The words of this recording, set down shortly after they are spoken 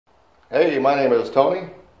Hey, my name is Tony.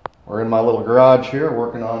 We're in my little garage here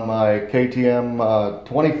working on my KTM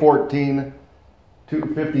 2014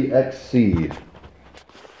 250XC.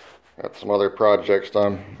 Got some other projects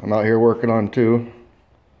I'm out here working on too.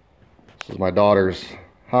 This is my daughter's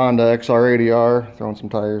Honda XR80R, throwing some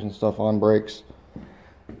tires and stuff on, brakes.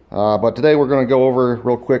 But today we're going to go over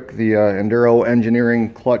real quick the Enduro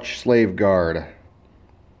Engineering clutch slave guard.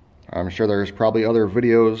 I'm sure there's probably other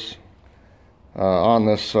videos on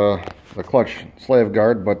this the clutch slave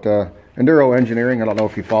guard, but Enduro Engineering, I don't know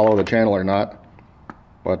if you follow the channel or not,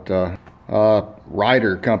 but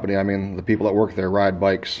rider company, I mean the people that work there ride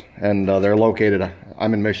bikes, and they're located,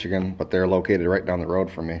 I'm in Michigan, but they're located right down the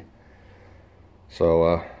road from me.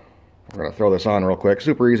 So we're going to throw this on real quick.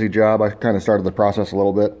 Super easy job. I kind of started the process a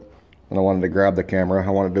little bit and I wanted to grab the camera. I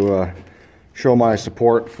wanted to show my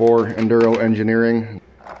support for Enduro Engineering.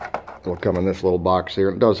 It'll come in this little box here.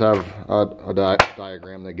 It does have a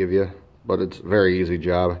diagram they give you, but it's a very easy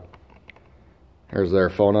job. Here's their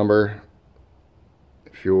phone number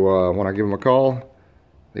if you want to give them a call.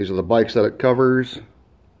 These are the bikes that it covers.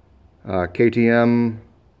 KTM,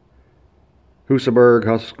 Husaberg,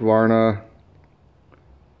 Husqvarna.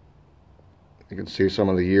 You can see some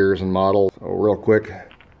of the years and models. So real quick,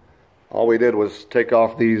 all we did was take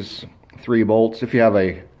off these 3 bolts. If you have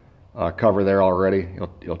a cover there already,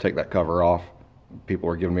 you'll take that cover off. People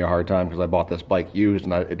were giving me a hard time because I bought this bike used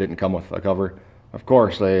and it didn't come with a cover. Of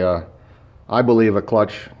course, I believe a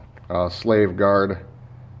clutch slave guard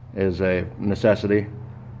is a necessity.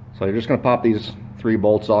 So you're just going to pop these 3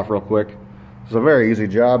 bolts off real quick. It's a very easy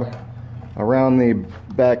job. Around the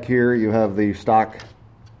back here you have the stock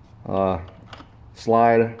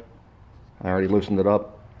slide. I already loosened it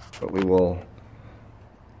up, but we will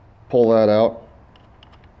pull that out.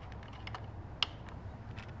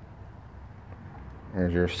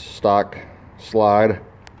 There's your stock slide,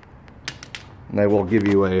 and they will give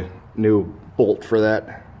you a new bolt for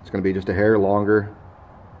that. It's going to be just a hair longer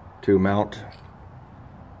to mount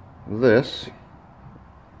this.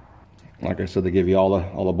 Like I said, they give you all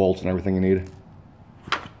the bolts and everything you need.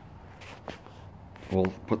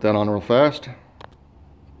 We'll put that on real fast.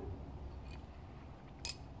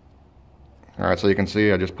 Alright, so you can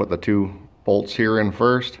see I just put the 2 bolts here in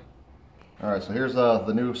first. Alright, so here's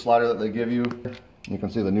the new slider that they give you. You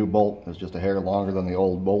can see the new bolt is just a hair longer than the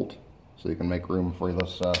old bolt, so you can make room for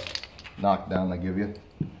this knockdown they give you.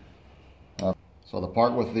 So the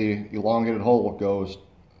part with the elongated hole goes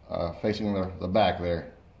facing the back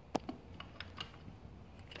there.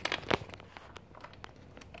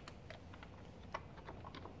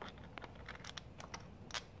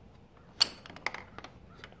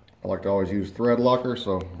 I like to always use thread locker,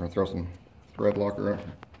 so I'm going to throw some thread locker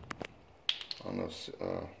on those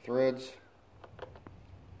threads.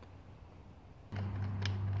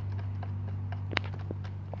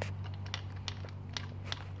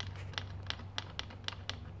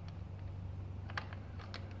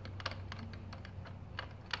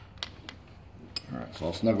 Alright, so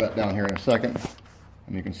I'll snug that down here in a second.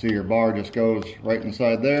 And you can see your bar just goes right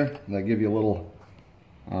inside there. And they give you a little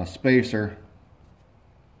spacer,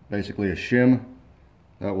 basically a shim,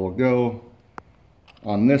 that will go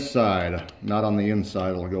on this side, not on the inside.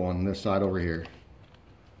 It'll go on this side over here.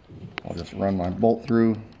 I'll just run my bolt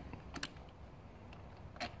through.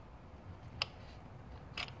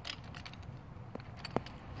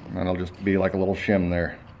 And it'll just be like a little shim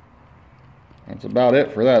there. That's about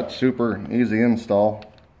it for that. Super easy install.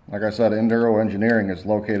 Like I said, Enduro Engineering is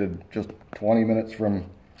located just 20 minutes from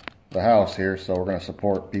the house here, so we're going to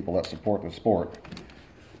support people that support the sport.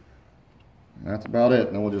 And that's about it.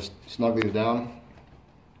 And then we'll just snug these down.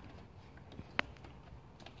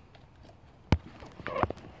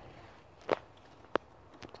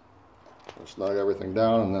 We'll snug everything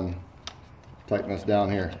down and then tighten this down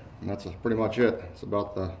here. And that's pretty much it. It's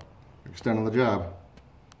about the extent of the job.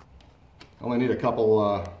 I only need a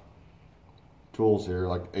couple tools here,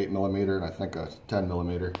 like 8mm and I think a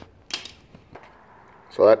 10mm.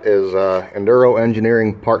 So that is Enduro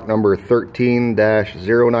Engineering part number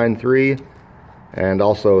 13-093 and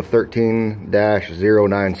also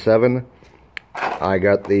 13-097. I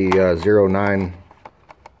got the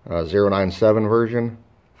 097 version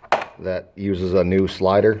that uses a new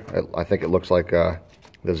slider. I think it looks like the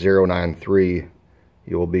 093.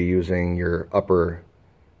 You will be using your upper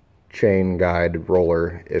chain guide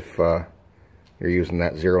roller if you're using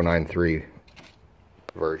that 093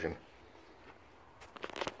 version.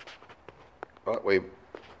 But we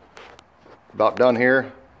about done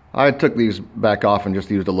here. I took these back off and just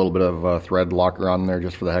used a little bit of thread locker on there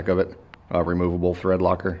just for the heck of it, removable thread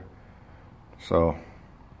locker. So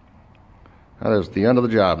that is the end of the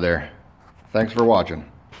job there. Thanks for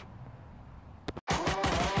watching.